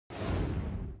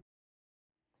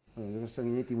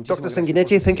Dr.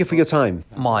 Sanguinetti, thank you for your time.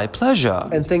 My pleasure.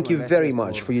 And thank you very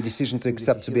much for your decision to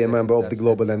accept to be a member of the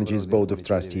Global Energy's Board of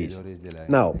Trustees.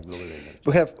 Now,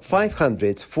 we have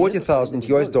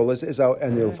 $540,000 as our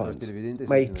annual fund.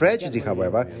 My tragedy,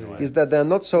 however, is that there are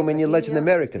not so many Latin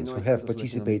Americans who have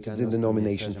participated in the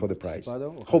nomination for the prize.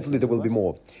 Hopefully there will be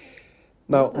more.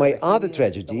 Now, my other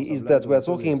tragedy is that we are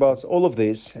talking about all of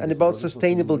this and about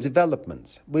sustainable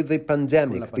development with the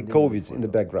pandemic, the COVID in the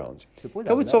background.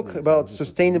 Can we talk about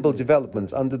sustainable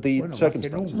development under the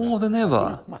circumstances? More than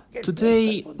ever.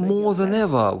 Today, more than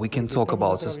ever, we can talk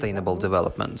about sustainable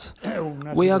development.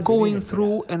 We are going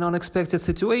through an unexpected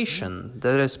situation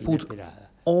that has put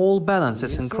all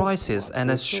balances in crisis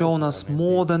and has shown us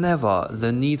more than ever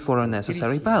the need for a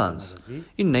necessary balance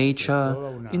in nature,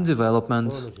 in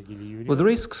development. With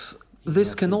risks,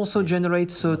 this can also generate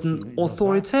certain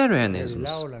authoritarianisms.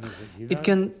 It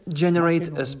can generate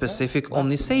a specific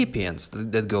omnisapience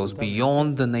that goes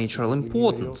beyond the natural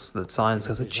importance that science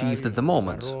has achieved at the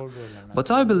moment.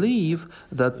 But I believe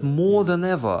that more than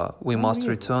ever we must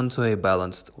return to a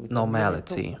balanced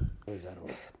normality.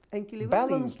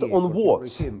 Balanced on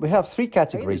what? We have three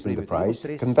categories in the prize: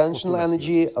 conventional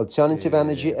energy, alternative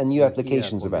energy, and new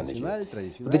applications of energy.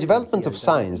 With the development of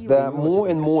science, there are more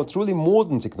and more truly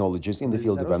modern technologies in the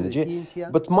field of energy,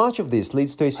 but much of this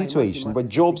leads to a situation where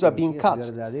jobs are being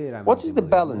cut. What is the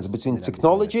balance between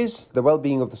technologies, the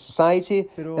well-being of the society,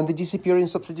 and the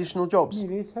disappearance of traditional jobs?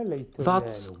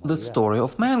 That's the story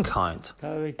of mankind.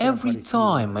 Every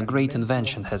time a great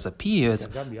invention has appeared,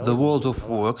 the world of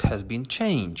work has been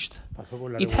changed.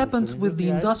 It happened with the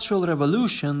Industrial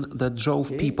Revolution that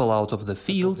drove people out of the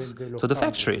fields to the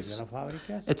factories.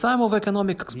 A time of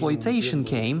economic exploitation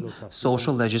came,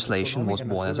 social legislation was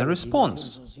born as a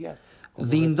response.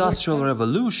 The Industrial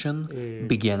Revolution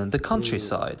began in the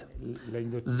countryside.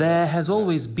 There has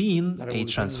always been a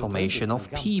transformation of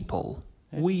people.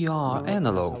 We are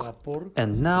analog,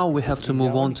 and now we have to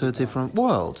move on to a different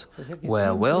world,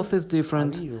 where wealth is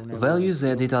different, values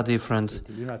added are different,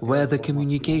 where the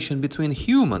communication between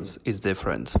humans is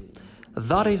different.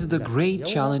 That is the great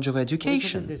challenge of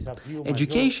education.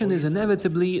 Education is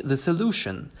inevitably the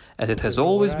solution, as it has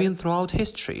always been throughout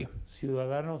history.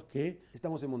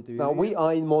 Now, we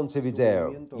are in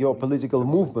Montevideo. Your political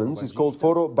movement is called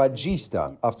Foro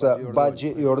Baggista, after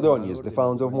Baggio y Ordóñez, the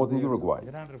founder of modern Uruguay.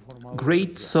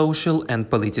 Great social and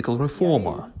political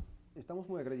reformer.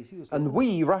 And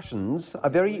we, Russians, are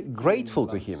very grateful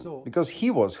to him, because he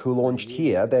was who launched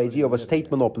here the idea of a state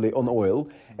monopoly on oil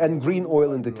and green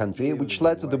oil in the country, which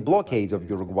led to the blockade of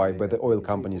Uruguay by the oil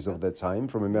companies of that time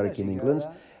from America and England,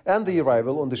 and the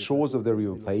arrival on the shores of the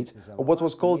River Plate of what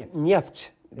was called neft,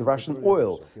 the Russian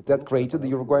oil, that created the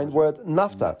Uruguayan word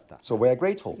nafta. So we are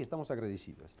grateful.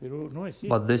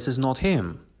 But this is not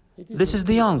him. This is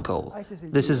the uncle.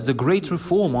 This is the great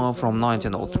reformer from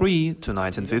 1903 to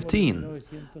 1915.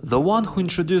 The one who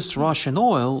introduced Russian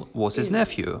oil was his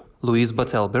nephew, Luis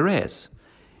Batel Berez.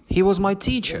 He was my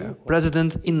teacher,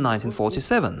 president in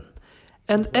 1947.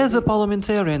 And as a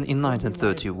parliamentarian in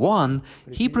 1931,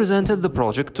 he presented the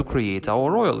project to create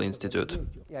our Oil Institute.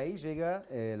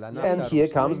 And here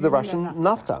comes the Russian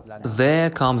nafta. There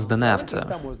comes the NAFTA.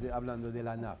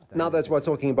 Now that we're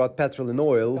talking about petrol and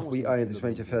oil, we are in the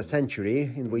 21st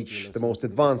century, in which the most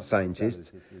advanced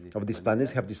scientists of this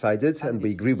planet have decided, and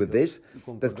we agree with this,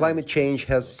 that climate change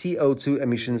has CO2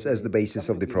 emissions as the basis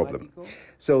of the problem.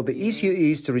 So the issue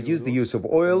is to reduce the use of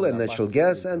oil and natural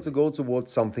gas and to go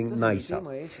towards something nicer.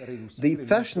 The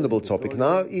fashionable topic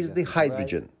now is the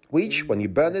hydrogen, which, when you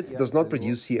burn it, does not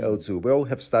produce CO2. We all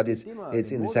have studied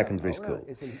it in the secondary school.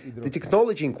 The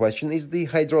technology in question is the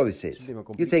hydrolysis.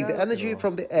 You take the energy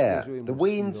from the air, the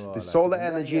wind, the solar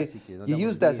energy, you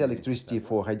use that electricity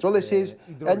for hydrolysis,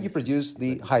 and you produce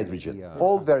the hydrogen.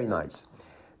 All very nice.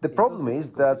 The problem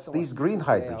is that this green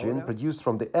hydrogen produced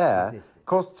from the air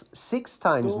costs 6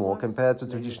 times more compared to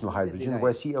traditional hydrogen,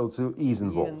 where CO2 is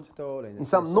involved. In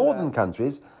some northern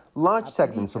countries, large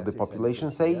segments of the population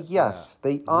say yes,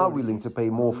 they are willing to pay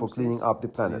more for cleaning up the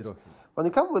planet. When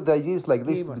you come with ideas like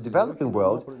this to the developing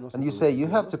world, and you say you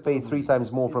have to pay 3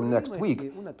 times more from next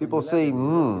week, people say,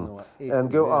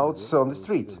 and go out on the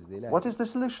street. What is the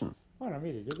solution?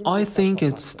 I think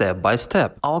it's step by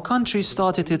step. Our country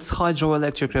started its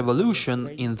hydroelectric revolution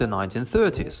in the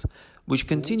 1930s, which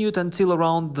continued until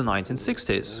around the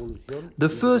 1960s. The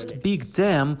first big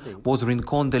dam was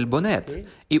Rincon del Bonet.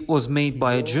 It was made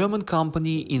by a German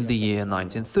company in the year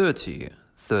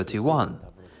 1930-31.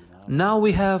 Now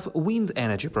we have wind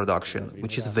energy production,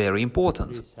 which is very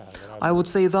important. I would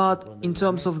say that, in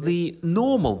terms of the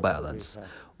normal balance,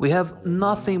 we have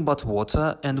nothing but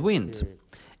water and wind.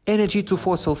 Energy to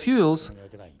fossil fuels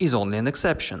is only an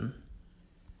exception.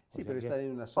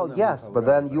 Well, yes, but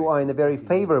then you are in a very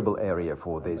favorable area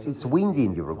for this. It's windy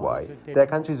in Uruguay. There are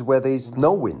countries where there is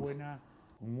no wind.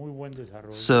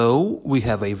 So, we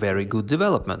have a very good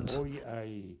development.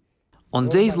 On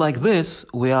days like this,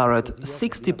 we are at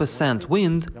 60%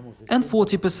 wind and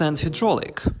 40%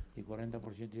 hydraulic.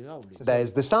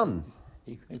 There's the sun.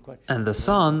 And the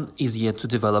sun is yet to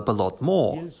develop a lot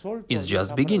more. It's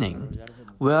just beginning.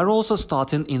 We are also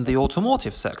starting in the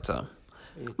automotive sector.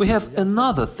 We have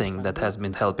another thing that has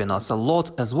been helping us a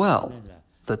lot as well: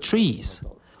 the trees.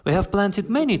 We have planted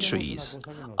many trees.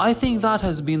 I think that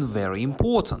has been very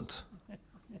important.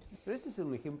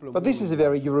 But this is a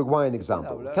very Uruguayan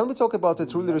example. Can we talk about a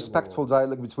truly respectful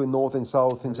dialogue between North and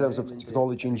South in terms of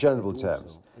technology in general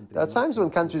terms? There are times when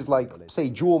countries like, say,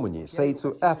 Germany say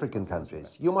to African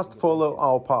countries, you must follow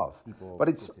our path. But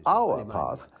it's our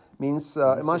path means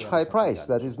a much higher price.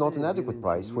 That is not an adequate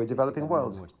price for a developing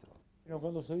world.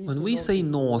 When we say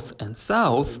North and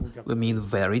South, we mean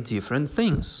very different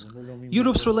things.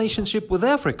 Europe's relationship with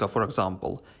Africa, for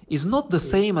example, is not the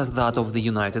same as that of the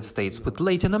United States with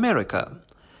Latin America.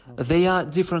 They are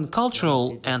different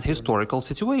cultural and historical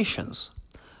situations.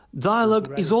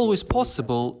 Dialogue is always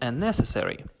possible and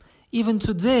necessary. Even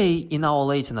today, in our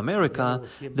Latin America,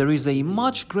 there is a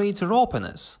much greater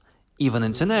openness, even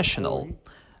international.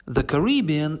 The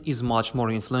Caribbean is much more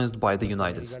influenced by the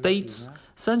United States,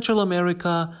 Central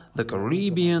America, the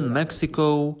Caribbean,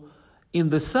 Mexico. In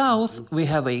the South, we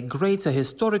have a greater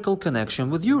historical connection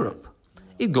with Europe.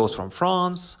 It goes from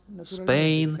France,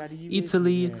 Spain,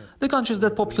 Italy, the countries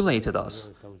that populated us,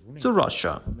 to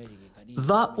Russia.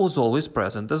 That was always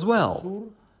present as well.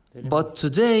 But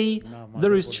today,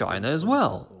 there is China as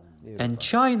well. And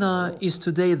China is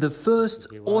today the first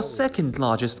or second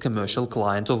largest commercial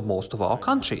client of most of our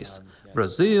countries: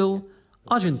 Brazil,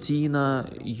 Argentina,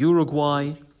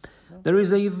 Uruguay. There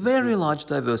is a very large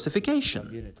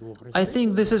diversification. I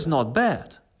think this is not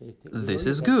bad. This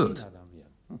is good.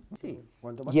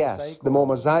 Yes, the more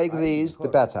mosaic there is, the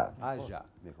better.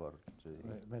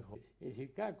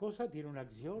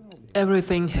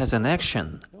 Everything has an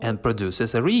action and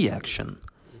produces a reaction.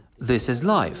 This is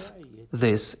life.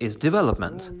 This is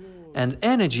development. And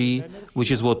energy,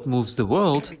 which is what moves the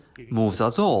world, moves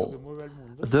us all.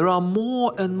 There are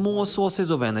more and more sources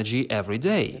of energy every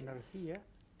day,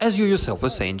 as you yourself were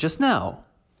saying just now.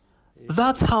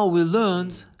 That's how we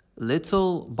learned,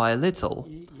 little by little.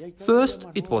 First,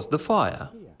 it was the fire.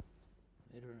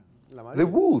 The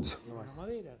wood.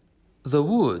 The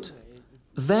wood.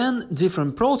 Then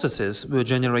different processes were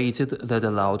generated that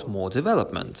allowed more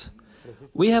development.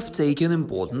 We have taken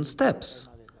important steps.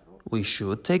 We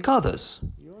should take others.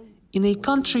 In a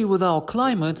country with our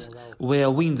climate, where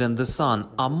wind and the sun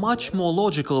are much more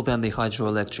logical than the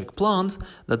hydroelectric plant,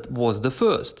 that was the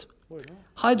first.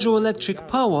 Hydroelectric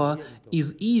power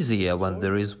is easier when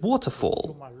there is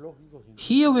waterfall.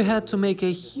 Here we had to make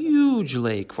a huge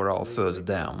lake for our first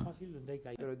dam.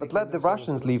 But let the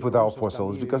Russians live with our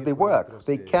fossils because they work.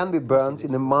 They can be burnt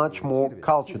in a much more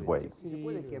cultured way.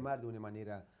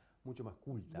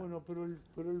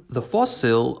 The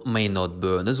fossil may not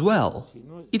burn as well.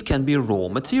 It can be raw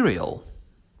material.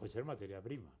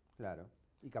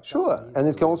 Sure, and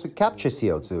it can also capture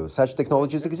CO2. Such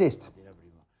technologies exist.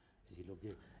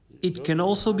 It can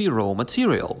also be raw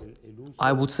material.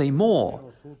 I would say more.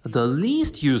 The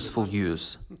least useful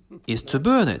use is to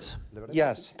burn it.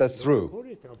 Yes, that's true.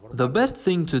 The best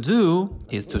thing to do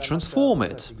is to transform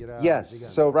it. Yes,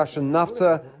 so Russian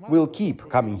naphtha will keep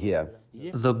coming here.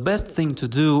 The best thing to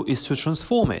do is to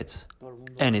transform it.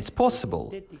 And it's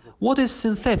possible. What is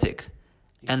synthetic?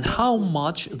 And how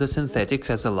much the synthetic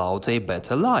has allowed a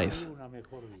better life?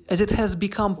 As it has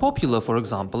become popular, for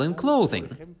example, in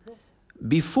clothing.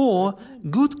 Before,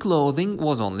 good clothing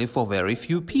was only for very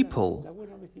few people.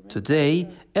 Today,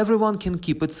 everyone can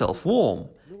keep itself warm,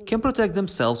 can protect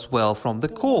themselves well from the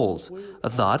cold.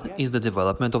 That is the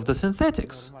development of the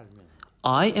synthetics.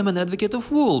 I am an advocate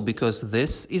of wool because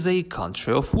this is a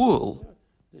country of wool.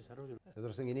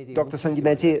 Dr.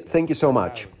 Sanguinetti, thank you so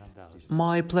much.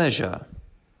 My pleasure.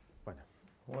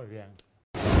 Muy bien.